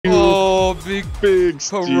4 big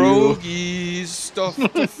pierogies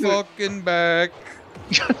stuffed the fucking back.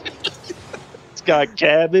 It's got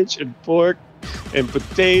cabbage and pork and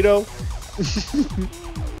potato. I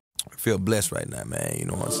feel blessed right now, man. You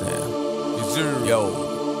know what I'm saying? Yes, sir.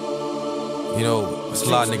 Yo, you know, there's a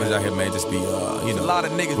lot of niggas out here, man, just be, you know, a lot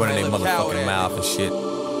of niggas, running man, their look motherfucking mouth and shit.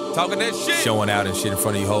 Talking that shit. Showing out and shit in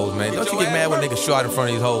front of these hoes, man. Don't you get mad when niggas show out in front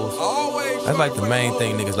of these hoes? Always. That's like the main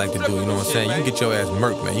thing niggas like to do, you know what I'm saying? You can get your ass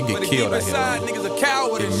murked, man. You can get killed out here, man. Get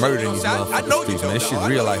murdered in these motherfucking streets, man. This shit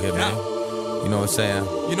real out here, man. You know what I'm saying?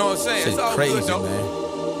 You know what I'm saying? Shit crazy, man.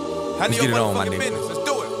 Let's get it on, my nigga. Let's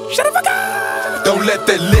do it. Shut the fuck up! Don't let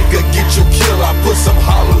that liquor get you killed. I put some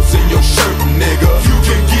hollows in your shirt, nigga. You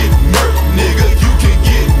can get murked, nigga. You can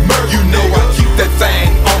get murked. You know I keep that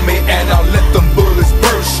thing on me and I'll let them bullets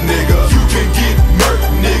burst, nigga. You can get murked,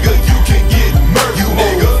 nigga. You can get murked, you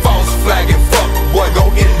nigga. False flag and fuck, boy, gon'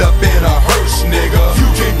 end up in a hearse, nigga. You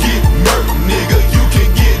can get murked, nigga. You can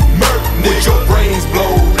get murked, nigga. With your brains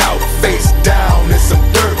blowed out, face down in some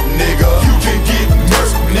dirt, nigga. You can get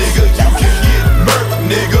murked, nigga. You can get murked,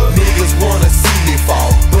 nigga. Niggas wanna see me fall,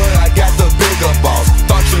 but I got the bigger balls.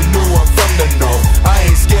 Thought you knew I'm from the north. I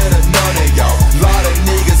ain't scared of none of y'all. Lot of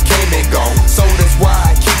niggas came and gone, so that's why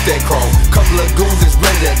I keep that chrome. Couple of goons is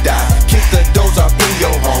ready to die. Kick the doors up in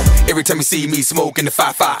your home. Every time you see me smoking the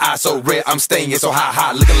 5-5, I so red, I'm staying so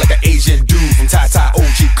high, looking like an Asian dude from Thai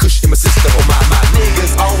OG Kush in my system. Oh my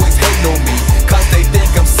niggas always hating on me, cause they think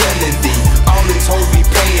I'm selling D. All these hoes be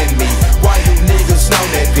paying me. Why you niggas know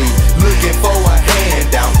that be looking for a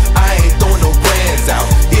handout? I ain't throwing no brands out.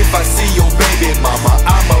 If I see your baby mama,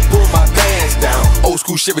 I'ma pull my pants down. Old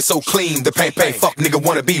school shit is so clean, the paint, fuck nigga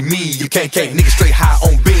wanna be me. You can't, nigga straight high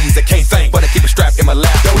on beans. I can't think, but I keep it strapped in my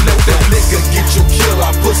lap. Don't let that liquor get you killed.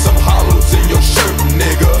 I put some hollows in your shirt,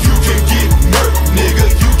 nigga. You can get murked, nigga.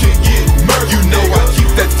 You can get murked. You know I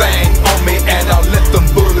keep that thing on me and I'll let them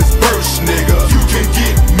bullets burst, nigga. You can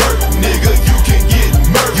get murked, nigga. You can get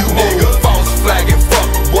murked, you nigga. False flag and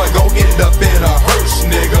fuck, boy, gon' end up in a hearse,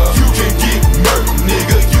 nigga. You can get murked,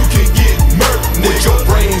 nigga. You can get murked, nigga. With your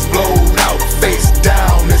brains blowed out, face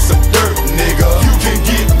down in some dirt, nigga. You can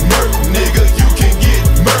get murked, nigga. You can get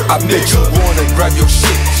murked. I bet you wanna grab your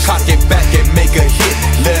shit, cock it back and make a hit.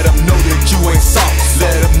 Let them know that you ain't soft,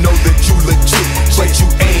 let them know that you legit. But you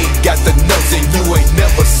ain't got the nuts and you ain't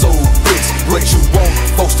never sold bricks. What you want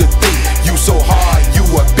folks to think, you so hard, you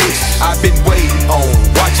a bitch. I've been waiting on,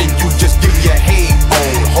 watching you just give your hate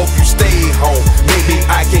on. Hope you stay home, maybe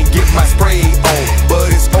I can get my spray on.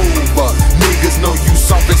 But it's over, niggas know you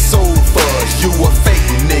something so fudge. You a fake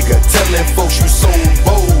nigga, telling folks you so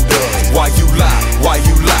bolder. Why you lie, why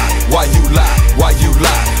you lie, why you lie, why you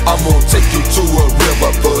lie? I'm gonna take you to a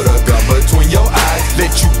river, put a gun between your eyes,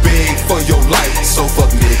 let you beg for your life. So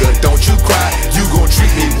fuck nigga, don't you cry. You gon'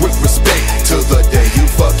 treat me with respect till the day you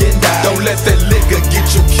fucking die. Don't let that liquor get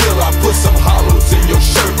you killed. I put some hollows in your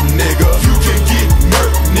shirt, nigga. You can get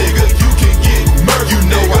murked, nigga. You can get murked. You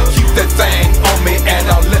know I keep that thing on me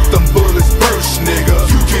and I'll let them bullets burst, nigga.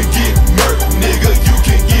 You can get murked, nigga. You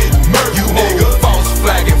can get murked, you nigga. False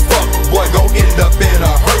flag and fuck, boy, gon' end up in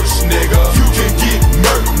a hearse, nigga. You can get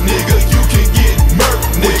murked, nigga. You can get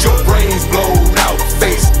murked, nigga. With your brains blowed out,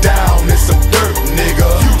 face down in some dirt, nigga.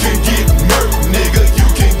 You can get murked, nigga. You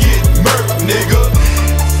can get murked, nigga.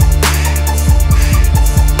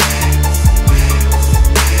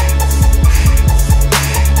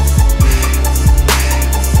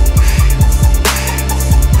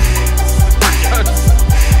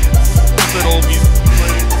 Little music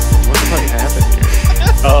playing. What the fuck happened here?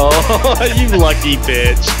 Oh, you lucky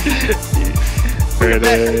bitch. There it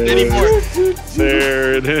is. Anymore.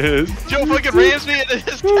 There it is. Joe fucking rams me and then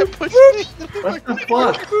just kept pushing me. What the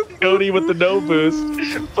fuck? Cody with the no boost.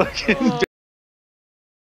 Fucking